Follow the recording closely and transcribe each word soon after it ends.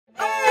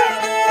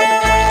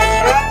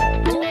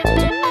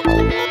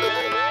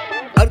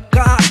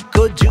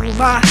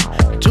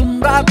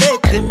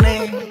देख्ने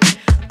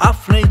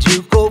आफ्नै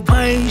जिउको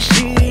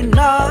भैँसी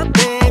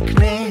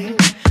नदेख्ने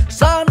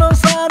सानो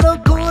सानो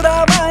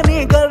कुरामा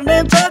नि गर्ने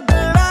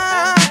झगडा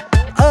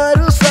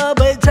अरू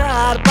सबै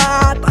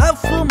झारपात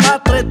आफू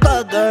मात्रै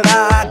तगडा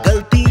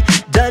गल्ती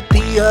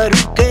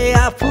जतिहरूकै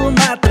आफू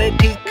मात्रै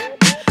ठिक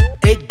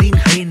एक दिन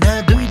हैन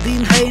दुई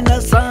दिन हैन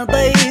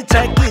सधैँ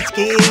छ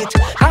किचकिच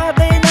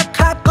खाँदैन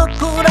खाएको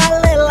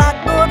कुराले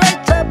लाग्दो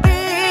रहेछ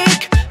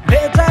बिख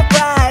भेजा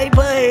प्राय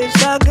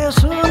भइसक्यो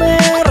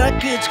सुनेर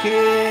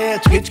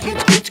किचकिच किचकिच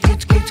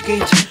किचकिच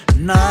किचकिच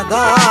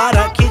नगर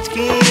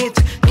किचकिच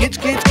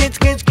किचकिच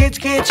किचकिच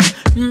किचकिच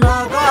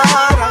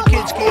नगर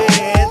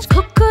किचकिच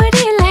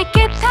खुकुरीलाई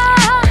के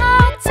थाहा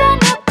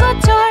जनको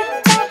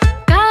चोट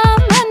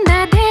कामभन्दा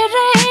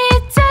धेरै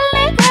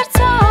चल्ने गर्छ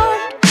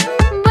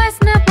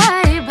बस्न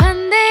पाए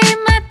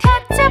भन्दैमा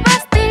थ्याच्च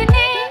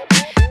बस्दिने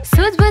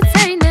सोचबुझ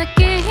छैन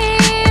केही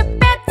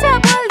प्याच्च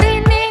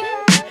बोल्दिने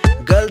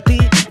गल्ती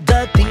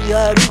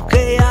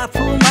जतिहरूकै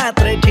आफू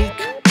मात्रै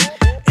ठिक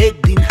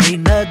एक दिन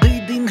हैन दुई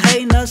दिन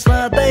हैन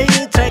सधैँ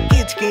छ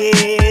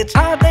किचकिच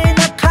खाँदैन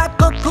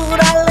खाएको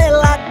कुराले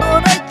लाग्दो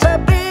रहेछ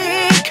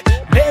बिख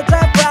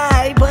भेजा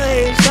प्राय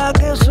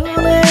भइसक्यो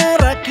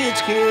सुनेर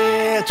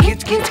किचकिच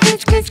किचकिच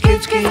किचकिच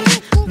किचकिच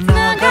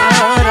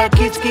नगर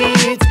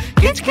किचकिच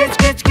किचकिच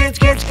किचकिच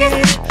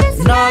किचकिच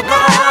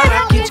नगर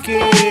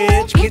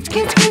किचकिच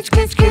किचकिच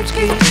किचकिच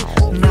किचकिच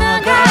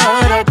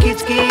नगर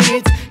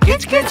किचकिच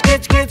किचकिच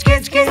किचकिच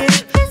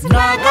किचकिच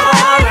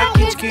नगर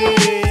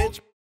किचकिच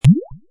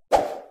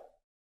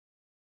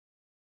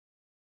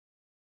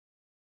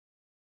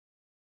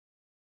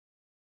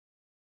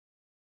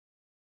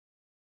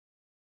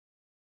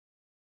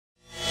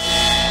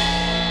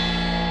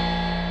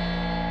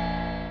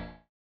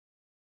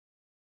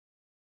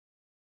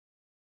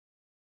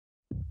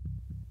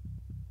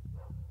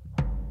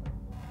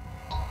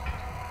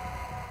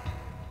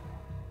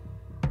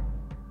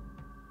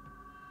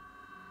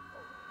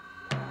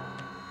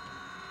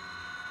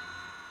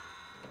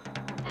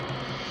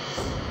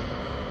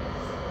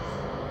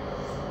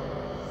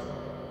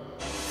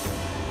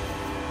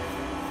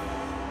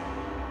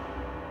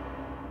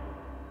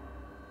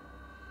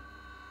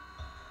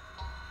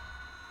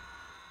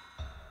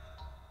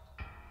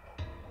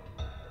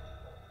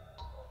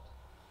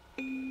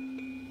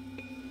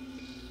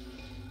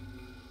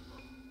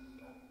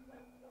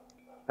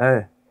ए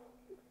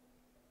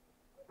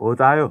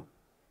भूत आयो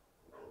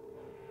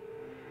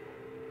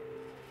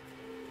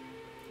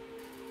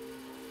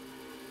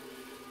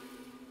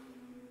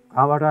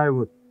कहाँबाट आयो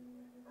भूत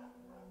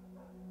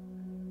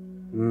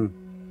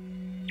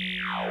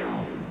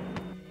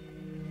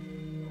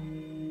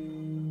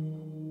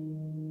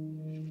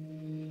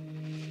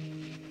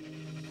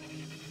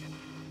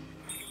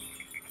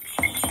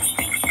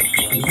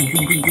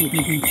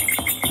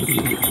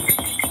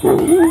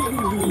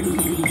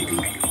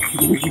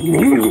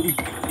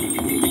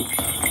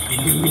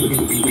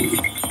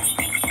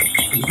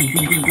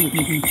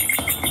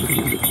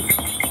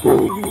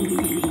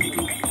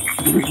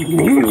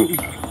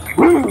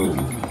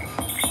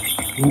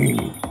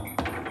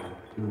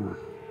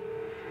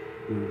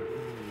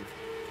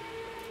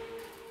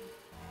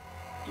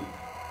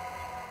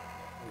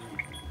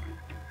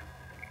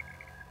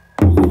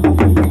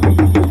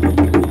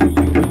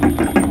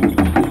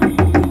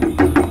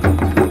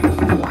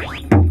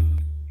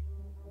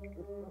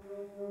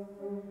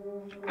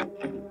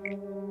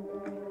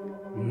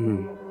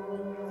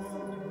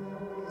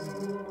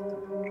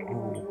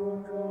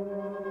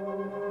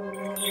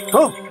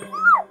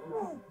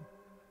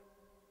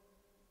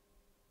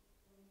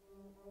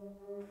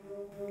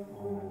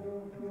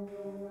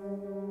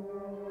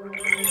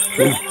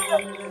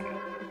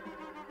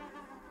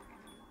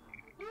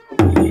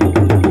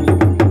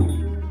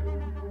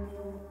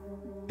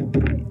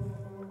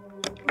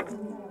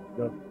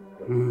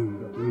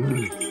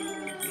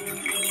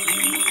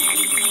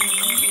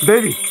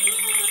देवी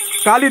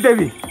काली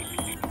देवी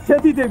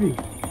सेती देवी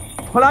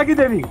खोलाकी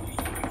देवी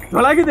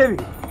झोलाकी देवी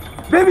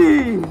देवी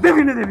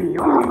देवी ने देवी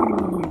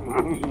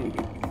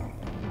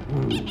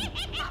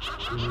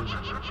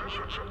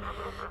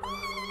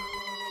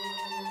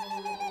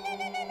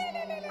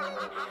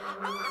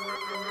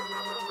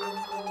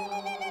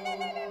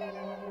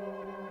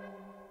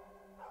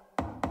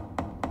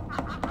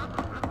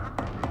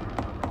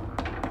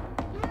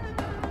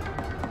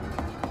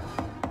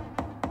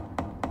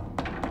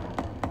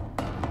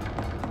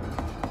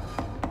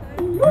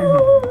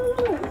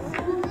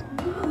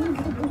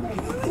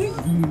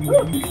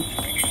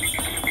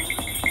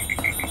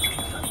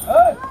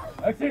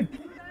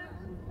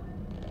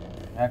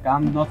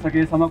काम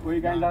नसकेसम्म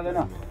कोही कहीँ जाँदैन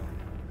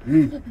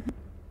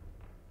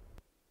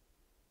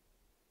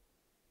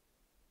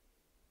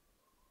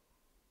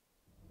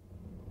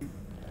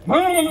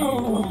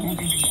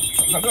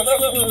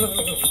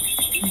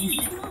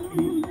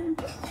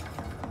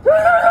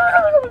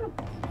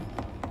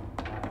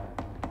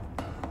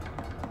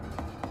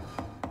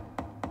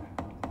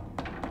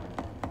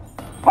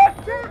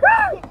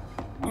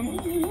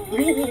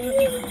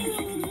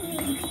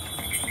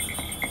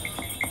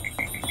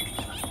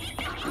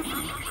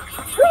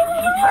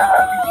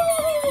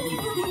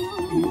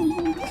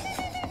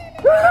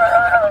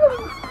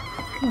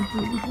ल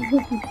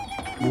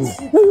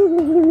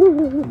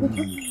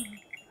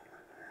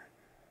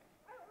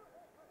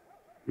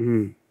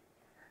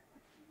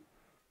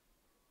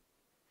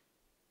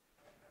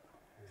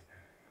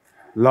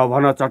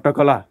भन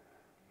चट्टकला,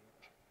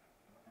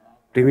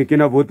 तिमी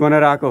किन भूत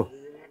बनेर आएको?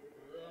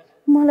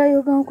 मलाई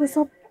यो गाउँको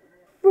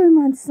सबै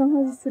मान्छेसँग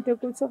रिस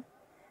उठेको छ,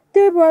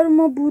 त्यही भएर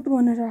म भूत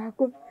बनेर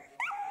आएको।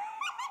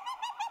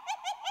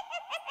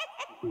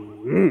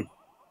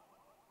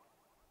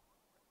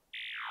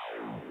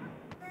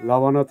 ल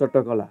भन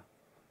चट्टकला,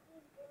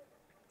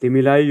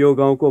 तिमीलाई यो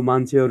गाउँको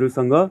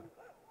मान्छेहरूसँग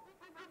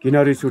किन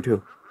रिस उठ्यो?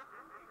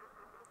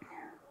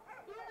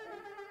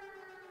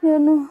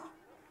 हेर्नु,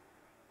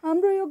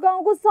 हाम्रो यो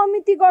गाउँको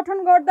समिति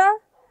गठन गर्दा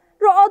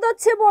र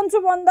अध्यक्ष बन्छु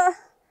भन्दा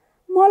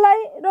मलाई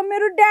र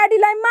मेरो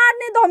ड्याडीलाई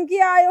मार्ने धम्की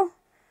आयो।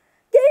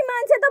 केही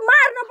मान्छे त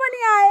मार्न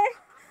पनि आए।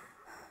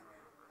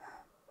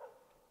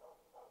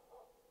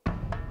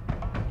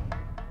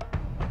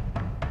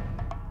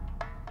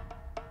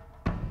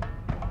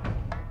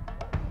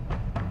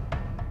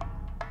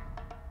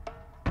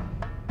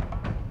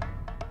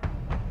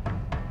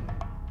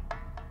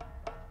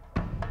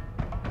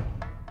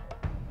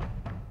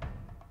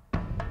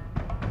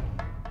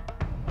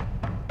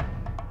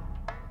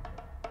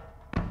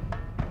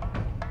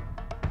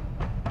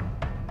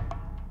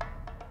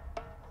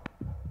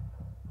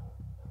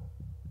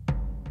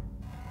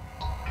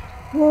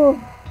 हो,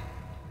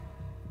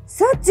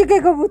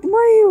 साँच्चीकैको भूत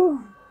मै हो।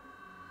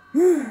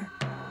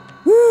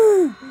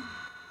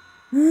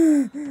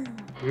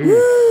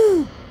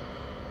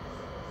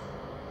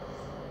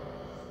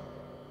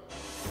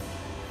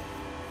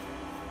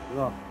 ल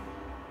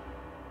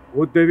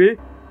भूत देवी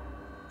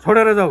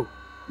छोडेर जाऊ।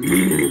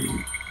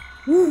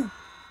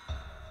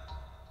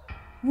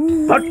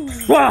 हट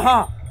स्वाहा।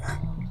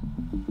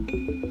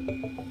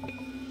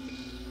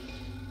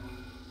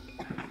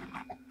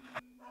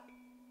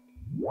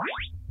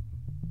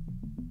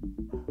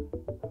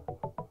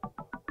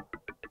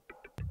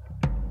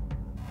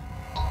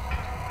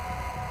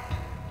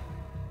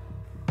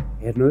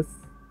 हेर्नुहोस्,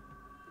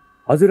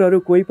 हजुरहरू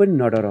कोही पनि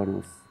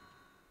नडराउनुहोस्।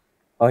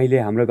 अहिले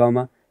हाम्रो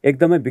गाउँमा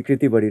एकदमै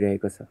विकृति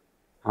बढिरहेको छ।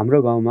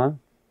 हाम्रो गाउँमा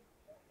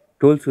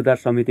टोल सुधार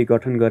समिति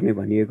गठन गर्ने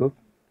भनिएको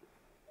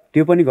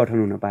त्यो पनि गठन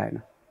हुन पाएन।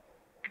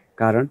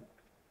 कारण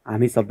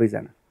हामी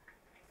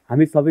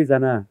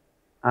सबैजना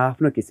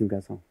आफ्नो किसिमका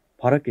छौँ,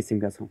 फरक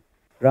किसिमका छौँ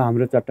र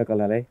हाम्रो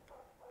चट्टकलालाई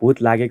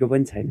भूत लागेको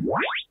पनि छैन।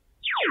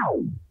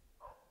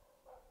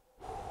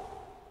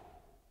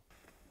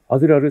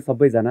 हजुरहरू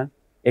सबैजना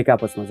एक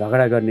आपसमा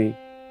झगडा गर्ने,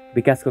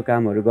 विकासको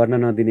कामहरू गर्न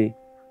नदिने,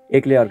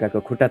 एकले अर्काको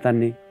खुट्टा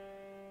तान्ने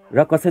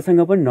र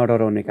कसैसँग पनि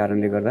नडराउने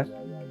कारणले गर्दा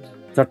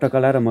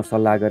चट्टकला र म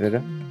सल्लाह गरेर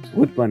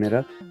भूत बनेर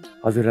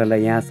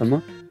हजुरहरूलाई यहाँसम्म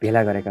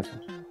भेला गरेका छौँ।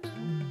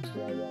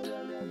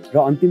 र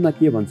अन्तिममा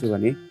के भन्छु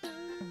भने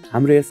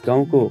हाम्रो यस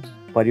गाउँको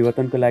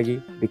परिवर्तनको लागि,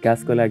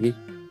 विकासको लागि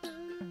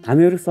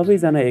हामीहरू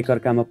सबैजना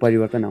एकअर्कामा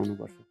परिवर्तन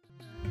आउनुपर्छ।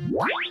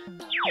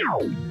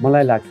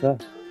 मलाई लाग्छ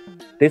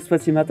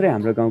त्यसपछि मात्रै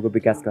हाम्रो गाउँको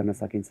विकास गर्न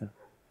सकिन्छ।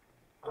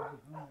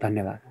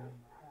 धन्यवाद।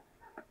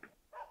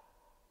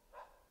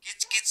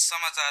 किचकिच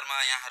समाचारमा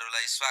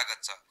यहाँहरूलाई स्वागत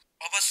छ।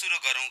 अब सुरु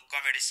गरौँ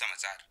कमेडी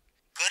समाचार।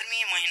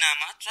 गर्मी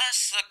महिनामा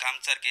च्वास्स घाम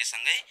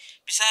चर्केसँगै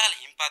विशाल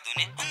हिमपात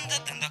हुने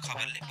अन्धधुन्ध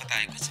खबरले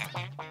बताएको छ।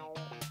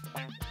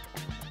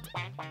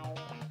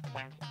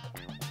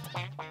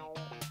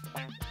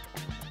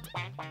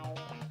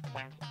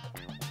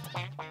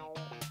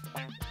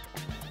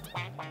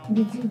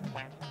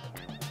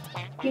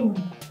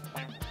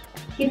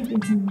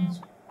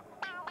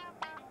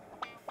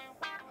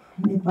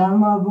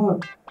 नेपालमा अब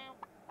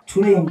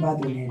ठुलै हिमपात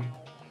हुने,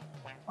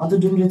 अझ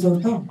डुम्रेचौर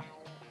त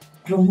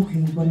प्रमुख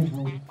हिउँपर्ने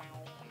ठाउँ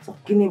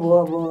सकिने भयो।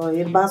 अब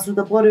हेर बाँच्नु त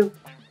पर्यो।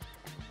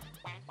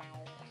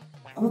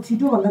 अब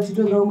छिटोभन्दा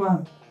छिटो गाउँमा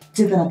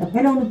चेतना त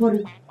फैलाउनु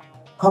पर्यो,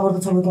 खबर त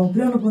सबै गाउँ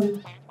पुर्याउनु पर्यो।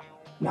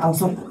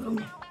 आउँछ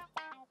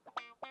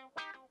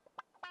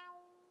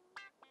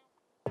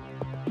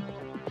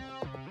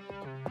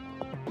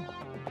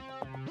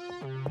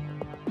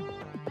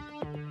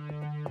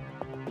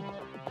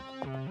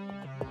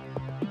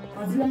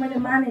हजुरलाई मैले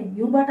माने,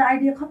 योबाट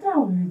आइडिया खतरा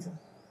हुने रहेछ।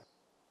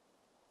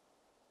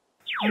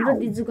 हाम्रो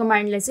दिजुको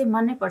माइन्डलाई चाहिँ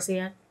मान्नै पर्छ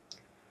यार।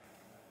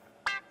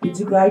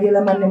 दिजुको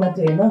आइडियालाई मान्ने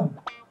मात्रै होइन,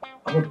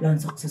 अब प्लान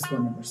सक्सेस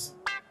गर्नुपर्छ,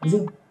 बुझ्यौ?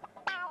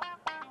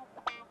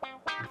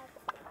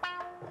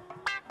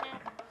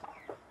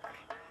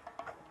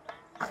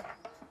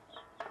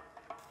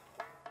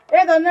 ए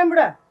धन्याम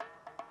बुढा,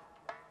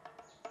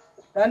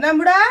 धन्याम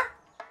बुढा।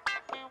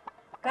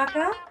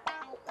 काका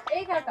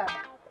ए काका,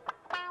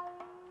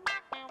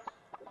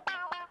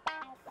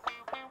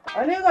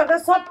 अनि घरका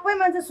सबै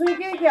मान्छे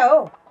सुइकै क्या हो?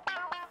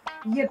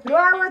 यत्रो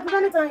आवाज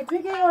पनि चाहिँ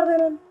सुइकै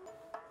गर्दैनन्।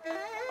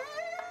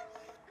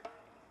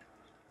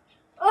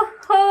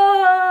 ओहो,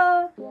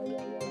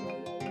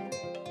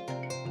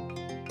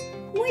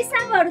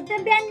 मुइसाबहरू त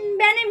बिहान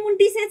बिहानै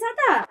मुन्टिसेछ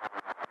त।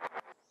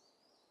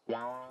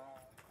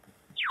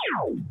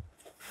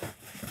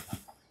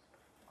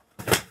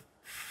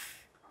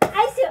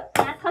 आइस्यो,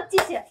 यहाँ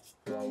थच्चिस्यो,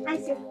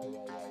 आइस्यो।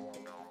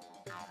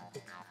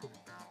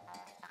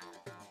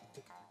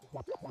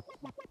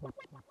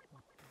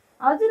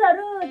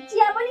 हजुरहरू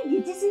चिया पनि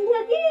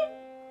घिचिसिन्थ्यो कि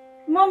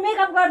म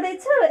मेकअप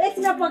गर्दैछु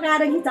एकछिन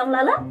पकाएर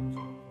घिचाउँला ल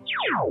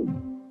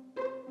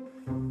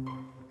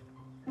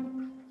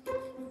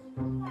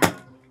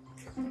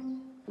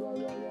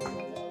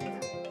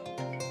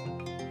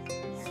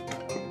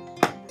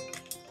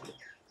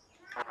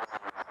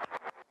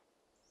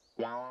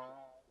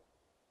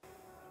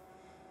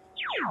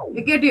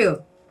केटी हो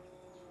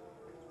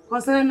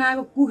कसैलाई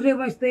नआएको कुखुरे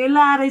भैँस त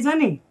यसलाई आएछ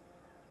नि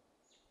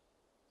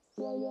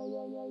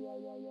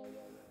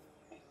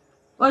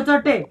ओ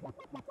चट्टे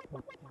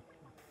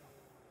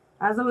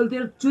आजभोलि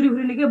तेरो चुरी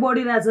फुरी निकै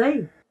बढिरहेछ है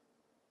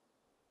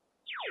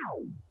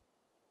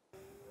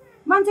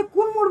मान्छे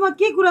कुन मुडमा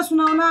के कुरा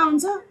सुनाउन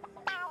आउँछ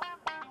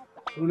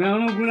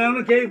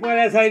सुनाउनु केही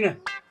परेको छैन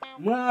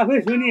म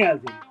आफै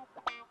सुनिहाल्छु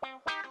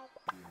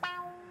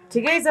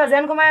ठिकै छ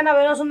ज्यानको माया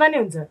नभए नसुन्दा नि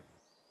हुन्छ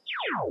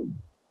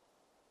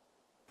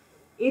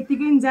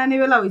यतिकै जाने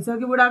बेला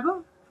भइसक्यो बुढाको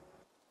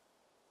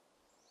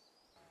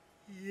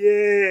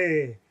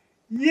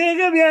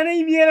को बिहानै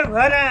मेरो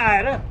घर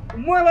आएर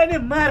मलाई नै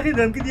मार्ने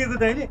धम्की दिएको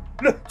त होइन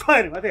ल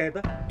छोएर मात्रै हेर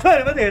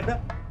त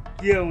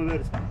के हुँदो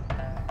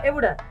रहेछ ए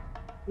बुढा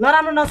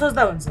नराम्रो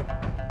नसोच्दा हुन्छ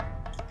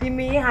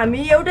तिमी हामी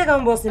एउटै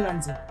गाउँमा बस्ने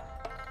मान्छे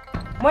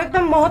म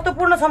एकदम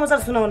महत्त्वपूर्ण समाचार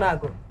सुनाउन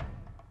आएको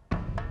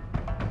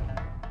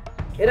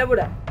हेर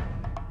बुढा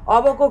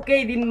अबको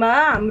केही दिनमा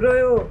हाम्रो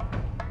यो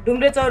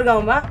डुम्रेचौर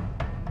गाउँमा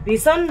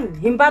भीषण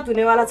हिमपात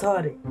हुनेवाला छ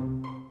अरे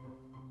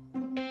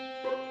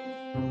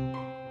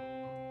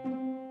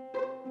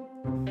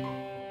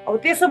अब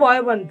त्यसो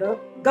भयो भने त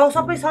गाउँ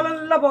सबै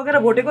सलल्ल बगेर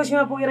भोटेको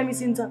सीमा पुगेर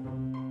मिसिन्छ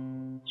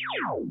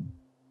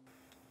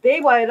त्यही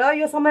भएर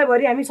यो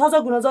समयभरि हामी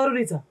सजग हुन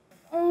जरुरी छ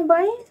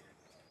भाइ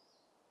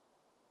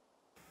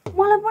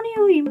मलाई पनि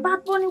यो हिमपात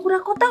पर्ने कुरा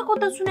कता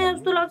कता सुने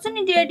जस्तो लाग्छ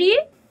नि ड्याडी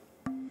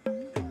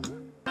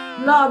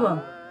ल अब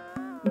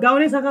गाउँ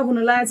नै सकाप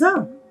हुन लागेछ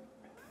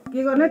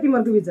के गर्ने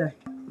तिमीहरूको विचार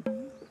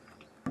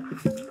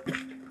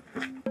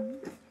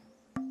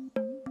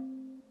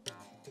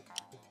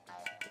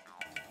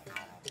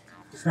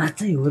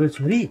साँच्चै हो र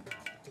छोरी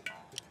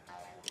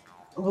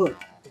अब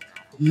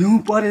हिउँ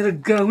परेर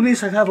गाउँ नै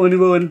सखा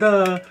भन्नुभयो भने त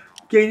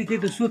केही न केही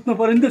त सोध्नु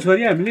पर्यो नि त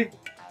छोरी हामीले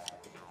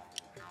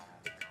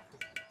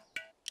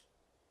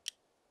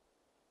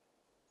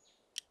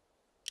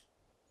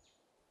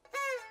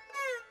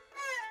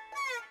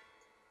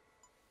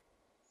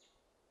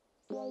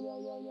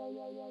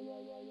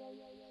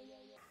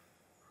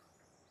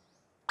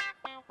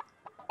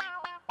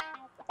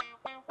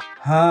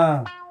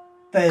हाँ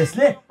त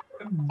यसले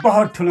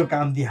बहुत ठुलो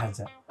काम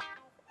दिइहाल्छ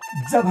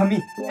जब हामी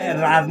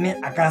रात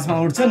में आकाशमा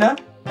उड्छौँ न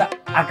त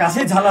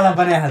आकाशै झलला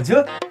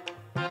बनाइहाल्छु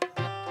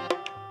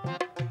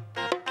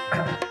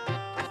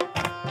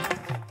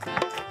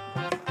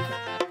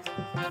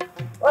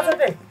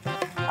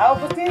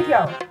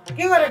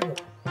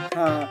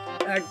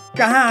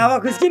कहाँ हावा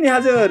खुस्की नि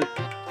हजुर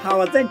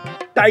हावा चाहिँ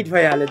टाइट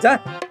भइहालेछ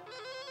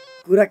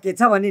कुरा के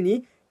छ भने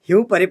नि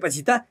हिउँ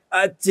परेपछि त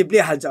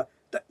चिप्लिहाल्छ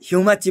त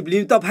हिउँमा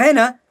चिप्लिनु त भएन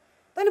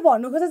तैँले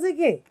भन्नु खोजा चाहिँ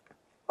के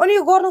अनि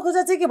यो गर्नु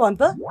खोजा चाहिँ के भन्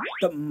त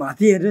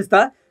माथि हेर्नुहोस्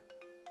त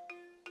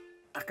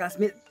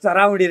आकाशमा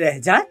चरा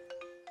उडिरहेछ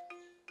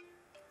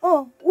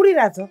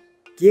उडिरहेछ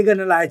के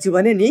गर्न लागेको छु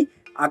भने नि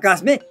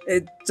आकाशमा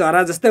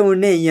चरा जस्तै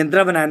उड्ने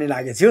यन्त्र बनाउने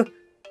लागेको छु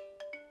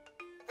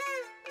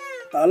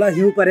तल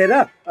हिउँ परेर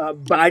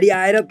बाढी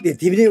आएर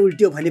पृथ्वी नै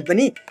उल्ट्यो भने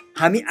पनि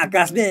हामी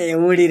आकाशमै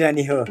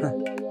उडिरहने हो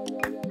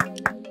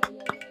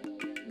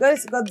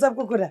गरिस्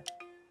गजबको कुरा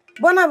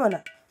बना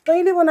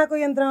तैँले बनाएको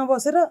यन्त्रमा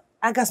बसेर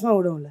आकाशमा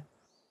उडौँला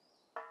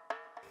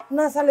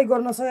नासाले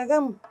गर्न सकेका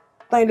काम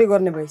तैँले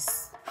गर्ने भइस्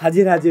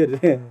हजुर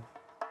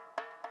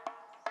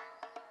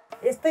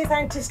यस्तै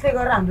साइन्टिस्टले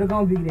गरेर हाम्रो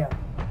गाउँ बिग्रियो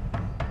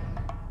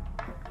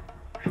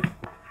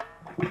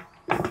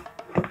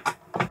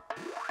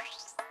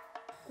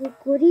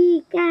कुकुरी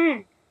कहाँ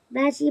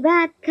बासी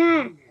भात खा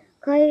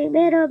खै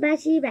मेरो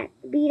बासी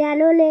भात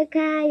बिरालोले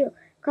खायो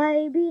खै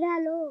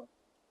बिरालो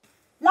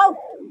लौ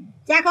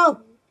च्याखौ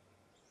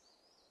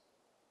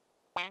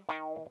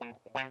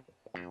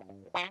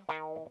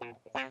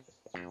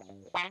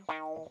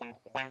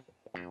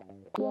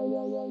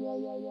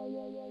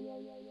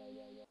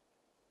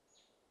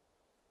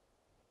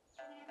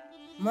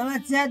मलाई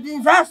चिया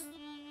दिन्छस्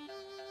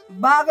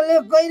बाघले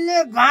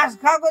कहिले घाँस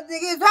खाएको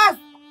देखेछस्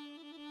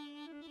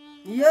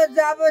यो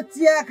जब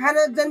चिया खान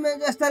जन्मे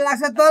जस्तो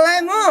लाग्छ तँलाई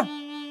म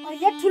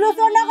अहिले ठुलो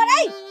चोर नगर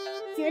है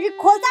फेरि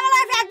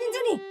खोल्चामा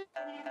फ्याँकिदिन्छु नि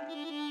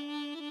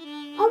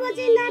अब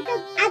चाहिँ नाटक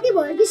आदि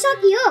भयो कि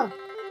सकियो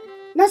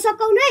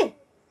नसकाउनु है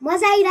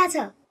मजा आइरहेछ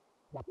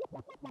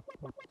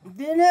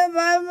दिने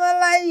भाइ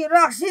मलाई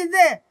रक्सी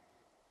दे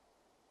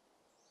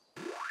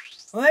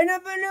होइन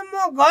पनि म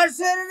घर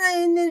सेरेर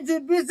हिँडिदिन्छु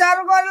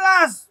विचार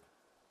गर्लास्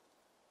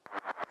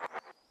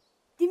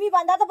तिमी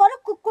भन्दा त बरु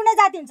कुकुर नै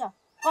जाति हुन्छ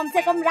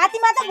कमसे कम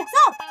रातिमा त भुक्छ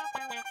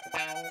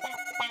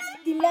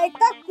तिमीलाई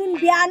त कुन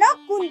बिहान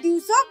कुन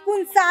दिउँसो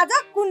कुन साँझ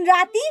कुन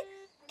राति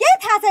केही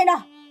थाहा छैन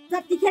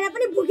जतिखेर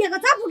पनि भुकेको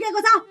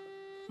छ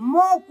म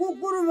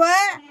कुकुर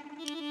भए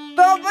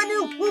तँ पनि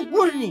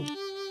कुकुर नि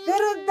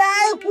तेरो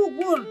दाइ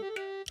कुकुर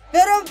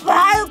तेरो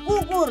भाइ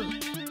कुकुर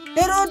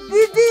तेरो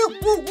दिदी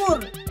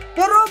कुकुर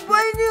तेरो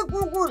बहिनी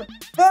कुकुर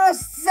तेरो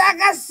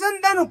सागा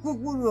सन्तान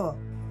कुकुर हो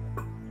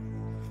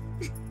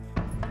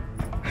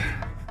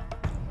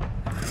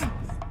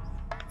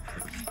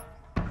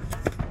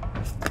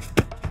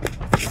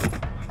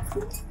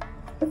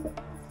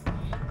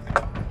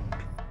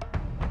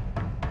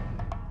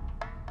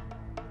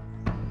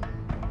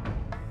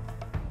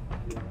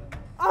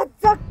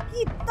अझ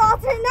कि त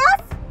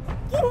छैनस्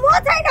कि म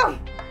छैन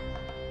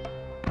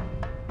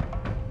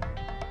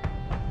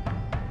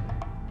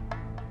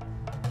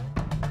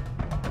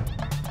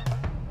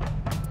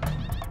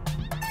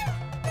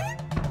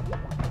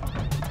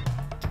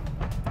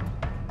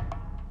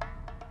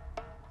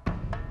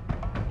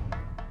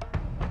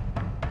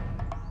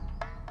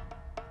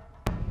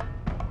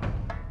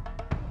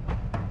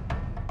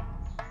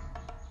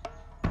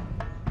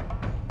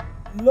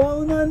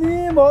लाउन नि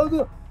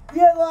भाउजू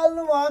के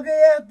गर्नु भएको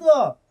यस्तो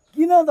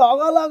किन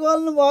झगडा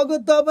गर्नु भएको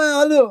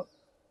तपाईहरु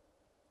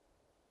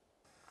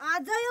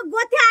आज यो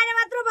गोथे आएर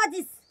मात्र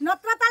बजिस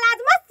नत्र त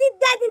लाजमा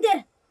सिद्ध्याइदिन्थे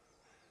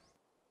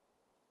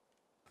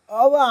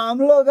अब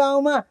हाम्रो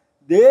गाउँमा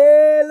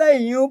धेरै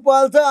हिउँ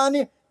पर्छ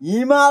अनि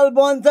हिमाल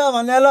बन्छ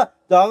भनेर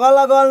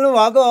झगडा गर्नु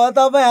भएको हो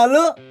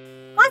तपाईहरु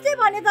कसले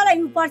भन्यो तँलाई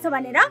हिउँ पर्छ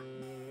भनेर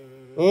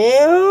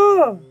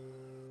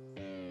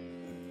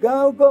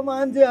गाउँको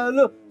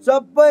मान्छेहरू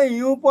सबै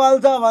हिउँ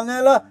पर्छ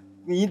भनेर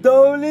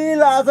हितौली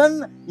लाछन्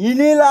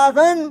हिली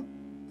लाछन्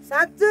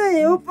साँच्चै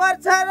हिउँ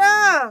पर्छ र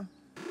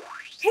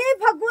हे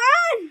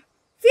भगवान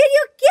फेरि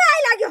यो के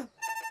आइलाग्यो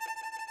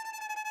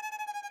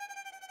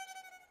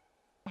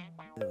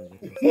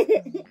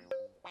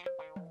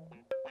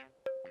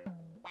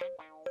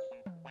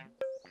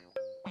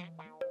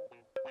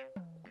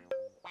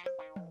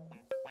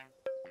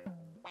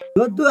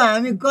तँ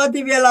हामी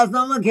कति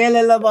बेलासम्म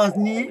खेलेर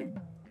बस्ने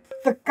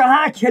त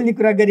कहाँ खेल्ने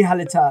कुरा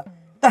गरिहालेछ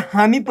त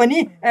हामी पनि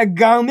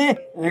गाउँमै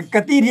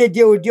कति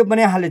रेडियो उडियो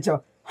बनाइहालेछ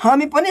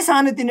हामी पनि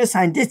सानोतिनो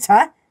साइन्टिस्ट छ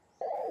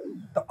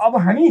त अब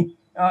हामी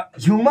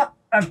हिउँमा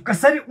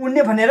कसरी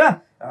उड्ने भनेर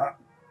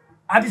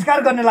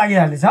आविष्कार गर्न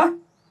लागिहालेछ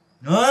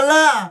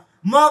होला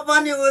म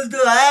पनि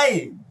उल्छु है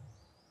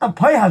त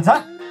भइहाल्छ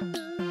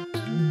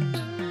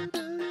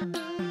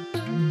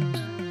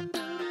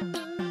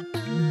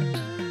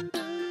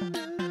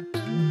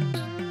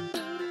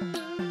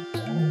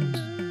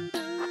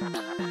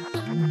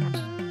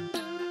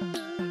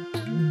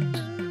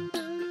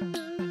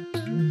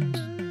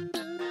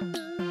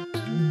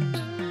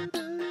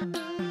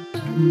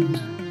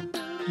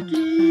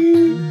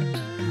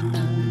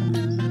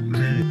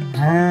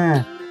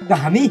त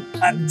हामी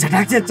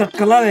झटाक चाहिँ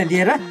चटकला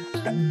लिएर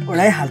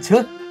उडाइहाल्छु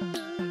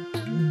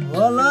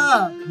होला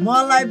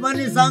मलाई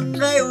पनि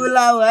सँगै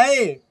उलाऊ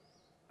है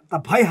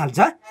त भइहाल्छ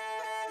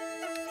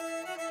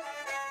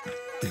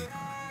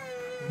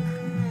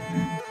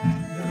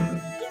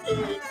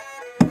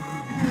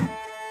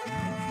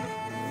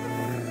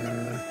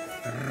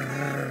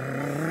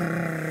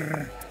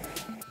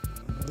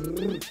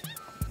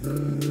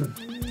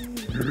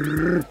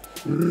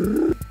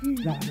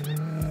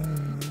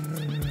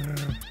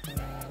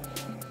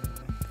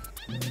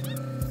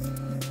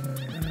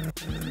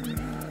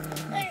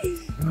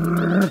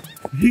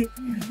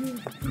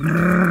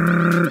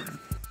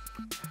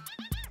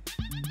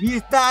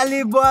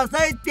बिस्ताली बस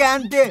है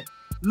ट्यान्टे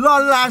ल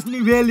लास्नी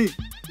भेली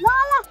ल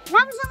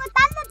राम्रोसँग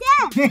तान्न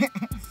त्यहाँ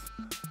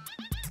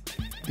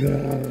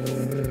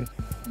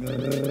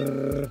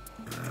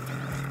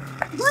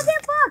गोदे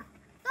पक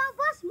त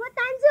बस म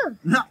तान्छु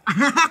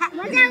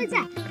मजा आउँछ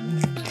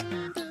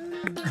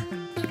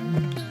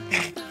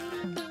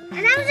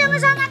राम्रोसँग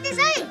समातिस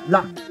है ल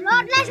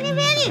लास्नी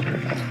फेरि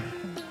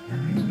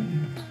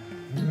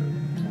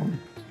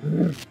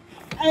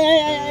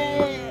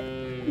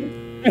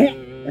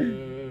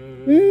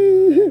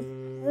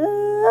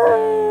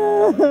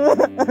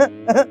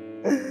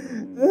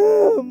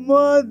म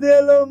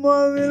तेरो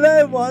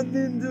मम्मीलाई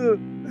भनिदिन्छु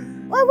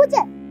ओ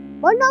बुझे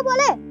भन्नु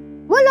बोले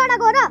म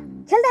लडेको र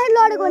खेल्दाखेरि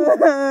लडेको नि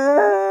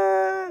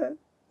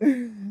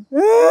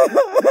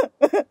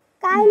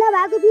काहीँ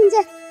नभएको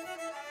पिन्छे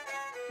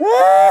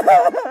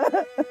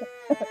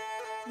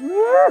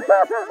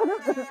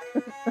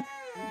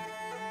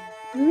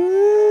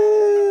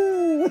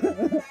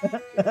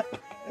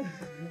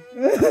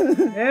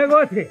ए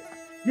गोथे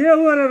के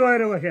गरेर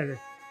रहेर बसेको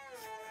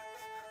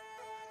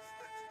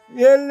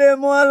यसले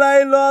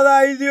मलाई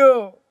लडाइदियो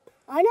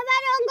होइन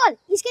बारे अङ्कल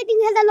स्केटिङ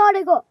खेल्दा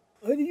लडेको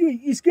अनि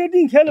यो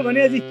स्केटिङ खेल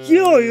भने अझै के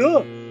हो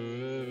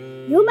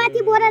यो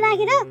माथि बोरा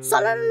राखेर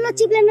सलल्ल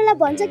चिप्लेनलाई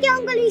भन्छ के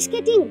अङ्कल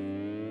स्केटिङ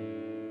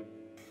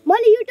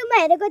मैले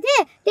युट्युबमा हेरेको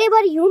थिएँ त्यही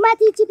भएर हिउँ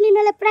माथि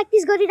चिप्लिनलाई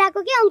प्र्याक्टिस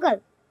गरिरहेको के अङ्कल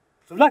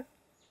सुन्ला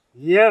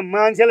यहाँ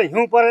मान्छेलाई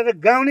हिउँ परेर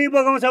गाउँ नै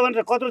बगाउँछ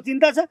भनेर कत्रो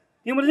चिन्ता छ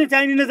तिम्रो चाहिँ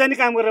चाहिने नजाने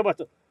काम गरेर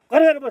बस्छौ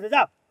गरेर बस्छ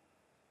जा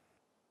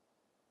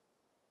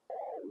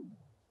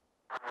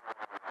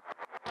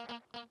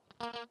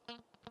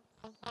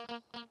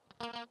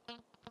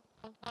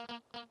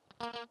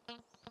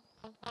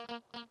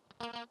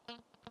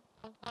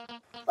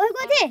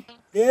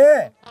नाथे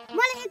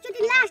मलाई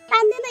एकचोटि लास्ट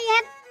तान्दैन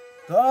यार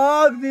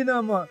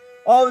सक्दिनँ म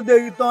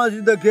अबदेखि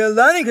तँसित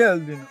खेल्दा नि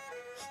खेल्दिनँ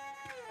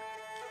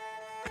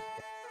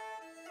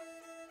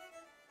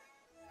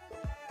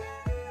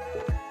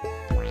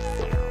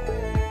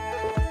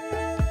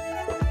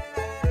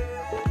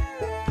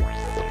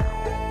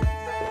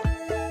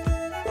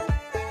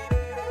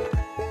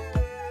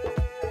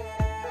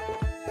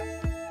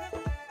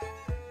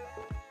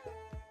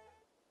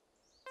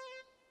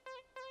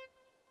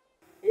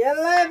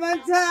यसलाई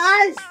भन्छ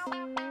आइस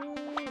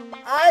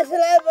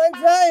आइसलाई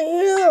भन्छ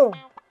हिउँ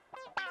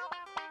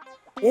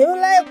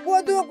हिउँलाई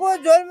कोदोको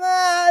झोलमा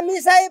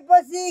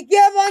मिसाएपछि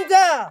के भन्छ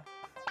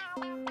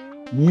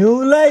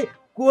हिउँलाई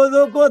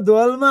कोदोको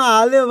झोलमा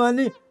हाल्यो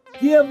भने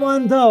के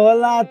बन्छ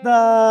होला त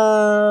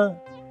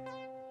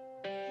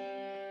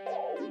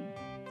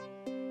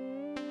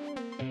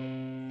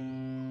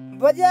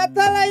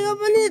बज्यातालाई यो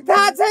पनि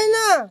थाहा छैन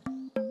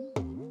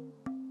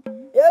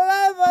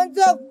यसलाई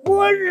भन्छ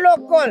कोल्ड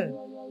लोकल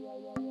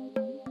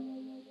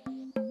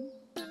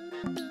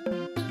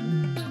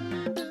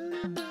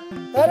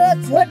तर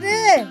छोटे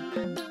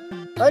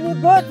अनि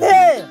गोथे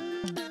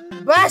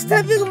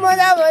वास्तविक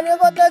मजा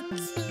भनेको त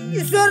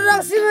ईश्वर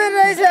रक्सीमै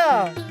रहेछ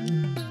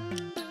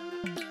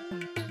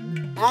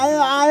आयो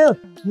आयो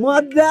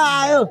मजा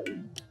आयो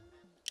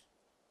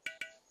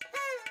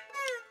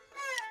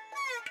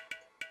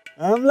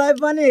हामीलाई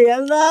पनि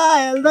हेल्दा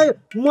हेल्दै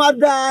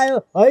मजा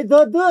आयो है त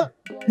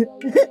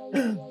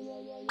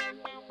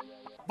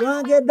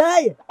के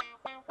दाइ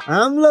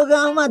हाम्रो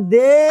गाउँमा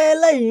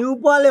धेरै हिउँ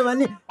पर्यो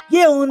भने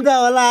के हुन्छ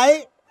होला है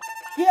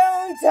के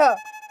हुन्छ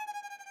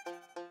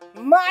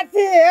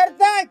माथि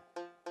हेर्दा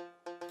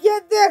के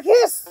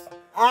देखिस्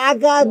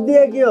आकाश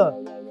देख्यो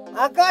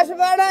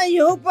आकाशबाट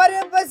हिउँ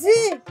परेपछि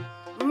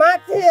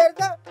माथि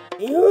हेर्दा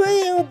हिउँ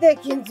हिउँ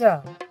देखिन्छ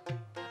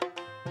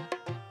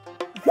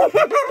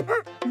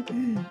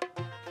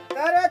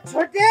तर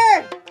छोटे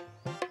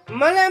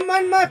मलाई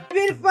मनमा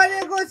पिर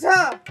परेको छ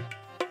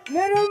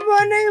मेरो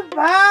मनै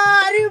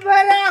भारी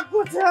भएर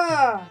आएको छ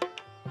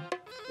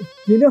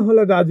किन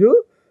होला दाजु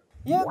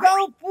यो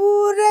गाउँ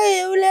पुरै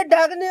हिउँले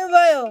ढाक्ने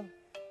भयो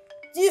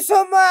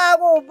चिसोमा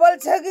आगो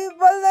बल्छ कि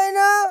बल्दैन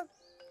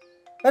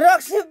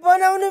रक्सी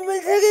बनाउनु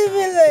मिल्छ कि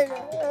मिल्दैन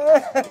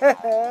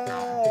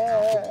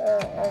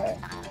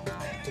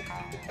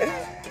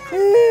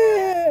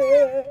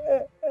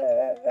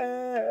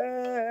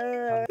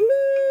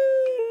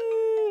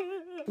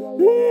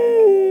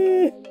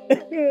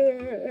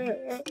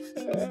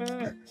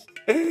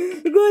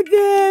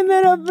गोटे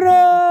मेरो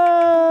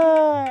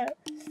प्राण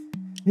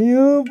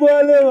हिउँ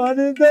पर्यो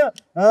भने त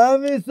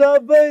हामी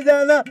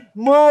सबैजना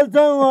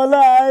मर्छौँ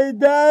होला है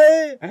दाइ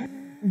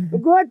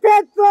गोटे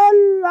तल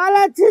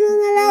लाला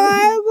छिर्न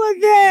लगायो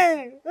गोटे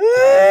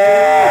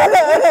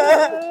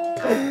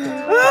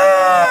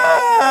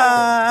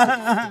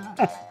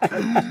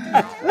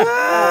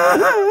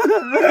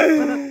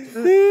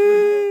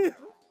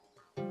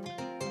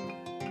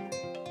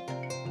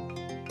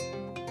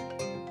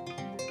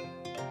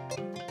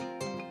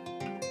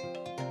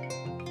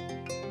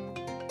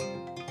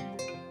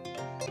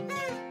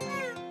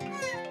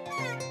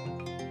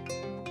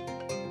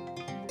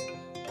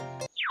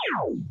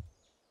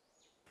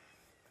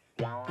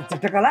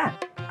चित्रकला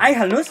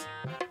आइहाल्नुहोस्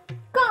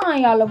कहाँ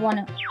आइहाल्यो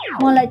भने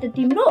मलाई त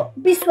तिम्रो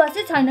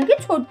विश्वासै छैन कि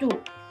छोटु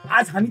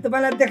आज हामी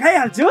तपाईँलाई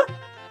देखाइहाल्छु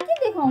के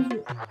देखाउँछु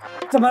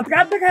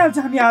चमत्कार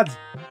देखाइहाल्छु हामी आज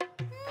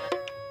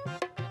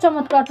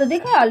चमत्कार त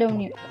देखाइहाल्यौ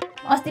नि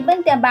अस्ति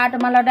पनि त्यहाँ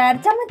बाटोमा लडाएर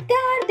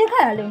चमत्कार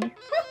देखाइहाल्यौ नि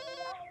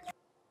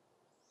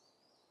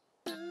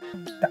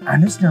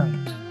आउनुहोस् न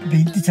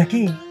बिन्ती छ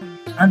कि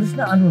आउनुहोस्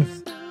न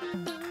आउनुहोस्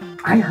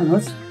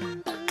आइहाल्नुहोस्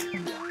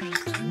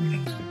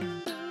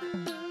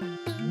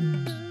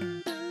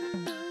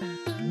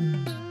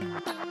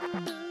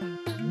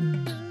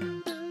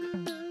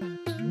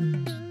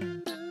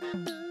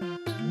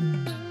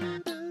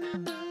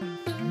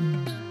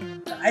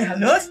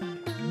आइहाल्नुहोस्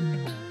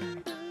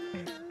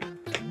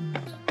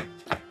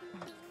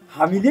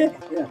हामीले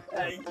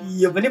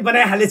यो पनि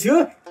बनाइहालेछु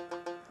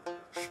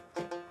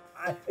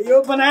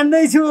यो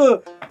बनाउँदैछु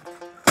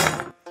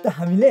त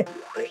हामीले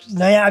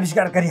नयाँ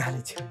आविष्कार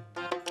गरिहालेछु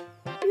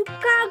यो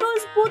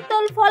कागज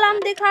बोतल फलाम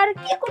देखाएर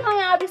के को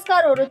नयाँ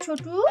आविष्कार हो र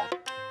छोटु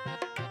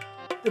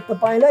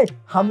तपाईँलाई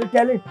हाम्रो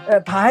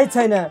ट्यालेन्ट थाहै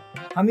छैन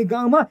हामी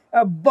गाउँमा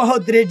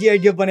बहुत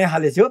रेडियो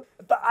बनाइहालेछु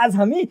त आज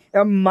हामी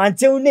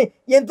मान्छे उड्ने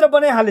यन्त्र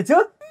बनाइहालेछु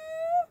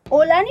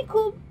होला नि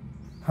खुब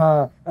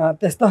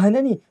त्यस्तो होइन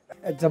नि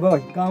जब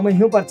गाउँमा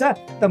हिउँ पर्छ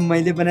त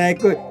मैले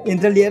बनाएको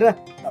यन्त्र लिएर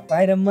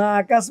तपाईँ र म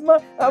आकाशमा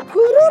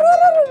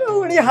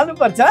उडिहाल्नु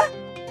पर्छ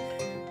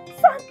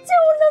साँच्चै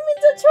उड्न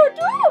मिल्छ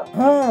छोटु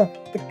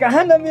त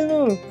कहाँ नमिल्नु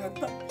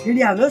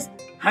हिँडिहाल्नुहोस्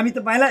हामी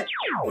तपाईँलाई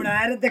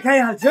उडाएर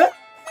देखाइहाल्छु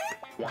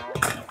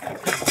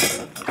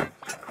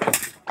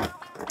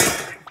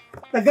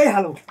त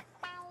गइहालौँ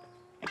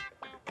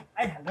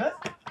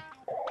आइहाल्नुहोस्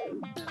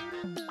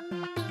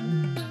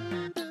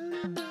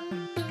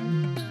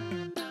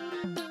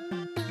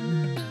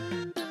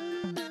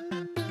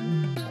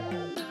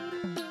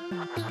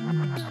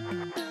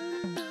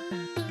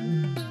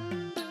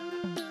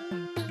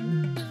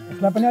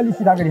यसलाई पनि अलि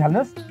सिधा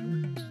गरिहाल्नुहोस्।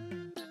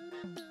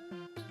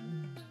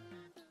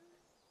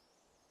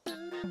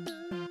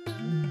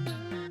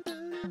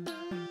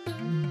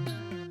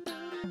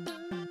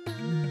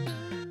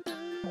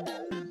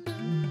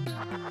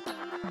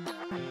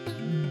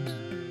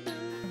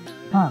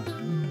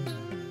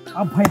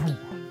 अब भइहाल्छ।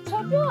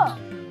 छोटो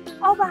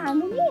अब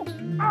हामी नि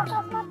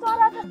आकाशमा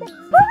चरा जस्तै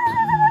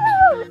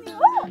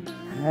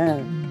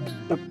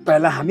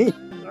पहिला हामी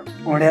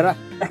उडेर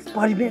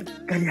एक्सपेरिमेन्ट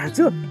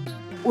गरिहाल्छु,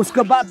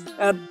 उसको बाद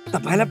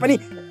तपाईँलाई पनि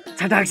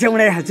छटाक से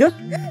उडाइहाल्छु।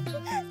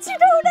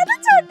 छिटो उड न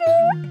छोटो।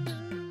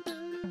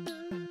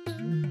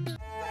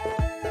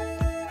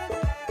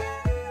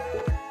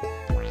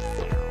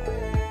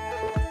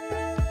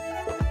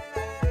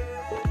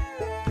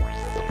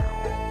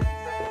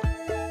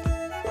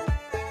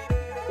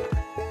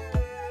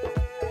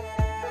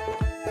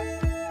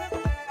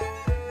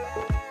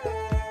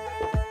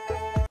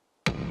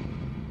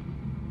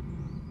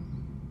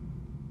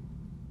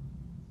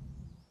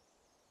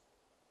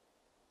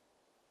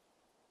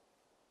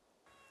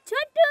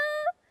 छोटो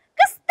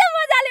कस्तो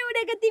मजाले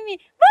उडेको तिमी।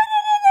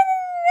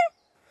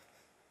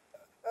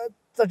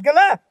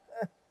 चटकला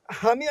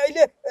हामी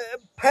अहिले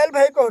फेल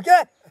भएको हो क्या?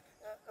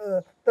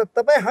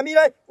 तपाईँ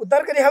हामीलाई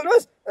उद्धार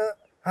गरिहाल्नुहोस्,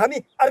 हामी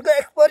अर्को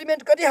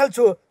एक्सपेरिमेन्ट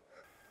गरिहाल्छु।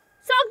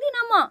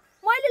 सक्दिनँ म,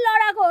 मैले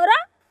लडाएको हो र?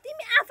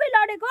 तिमी आफै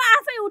लडेको,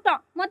 आफै उठ,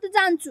 म त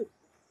जान्छु।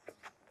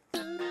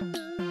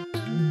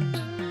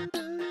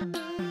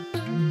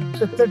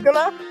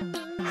 चटकला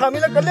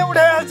हामीलाई कसले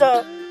उठाइहाल्छ?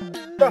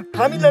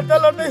 हामी लड्दा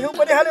लड्दै हिउँ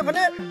परिहाल्यो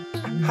भने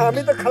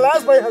हामी त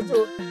खलास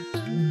भइहाल्छौँ।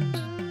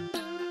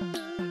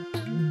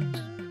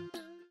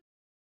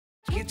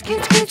 Kich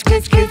kich kich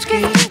kich kich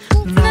kich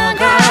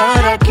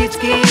Nagara kich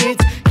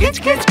kich Kich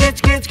kich kich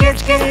kich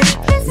kich kich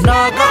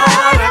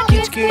Nagara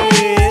kich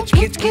kich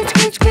Kich kich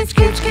kich kich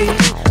kich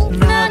kich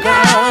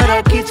Nagara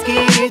kich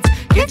kich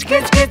Kich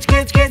kich kich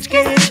kich kich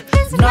kich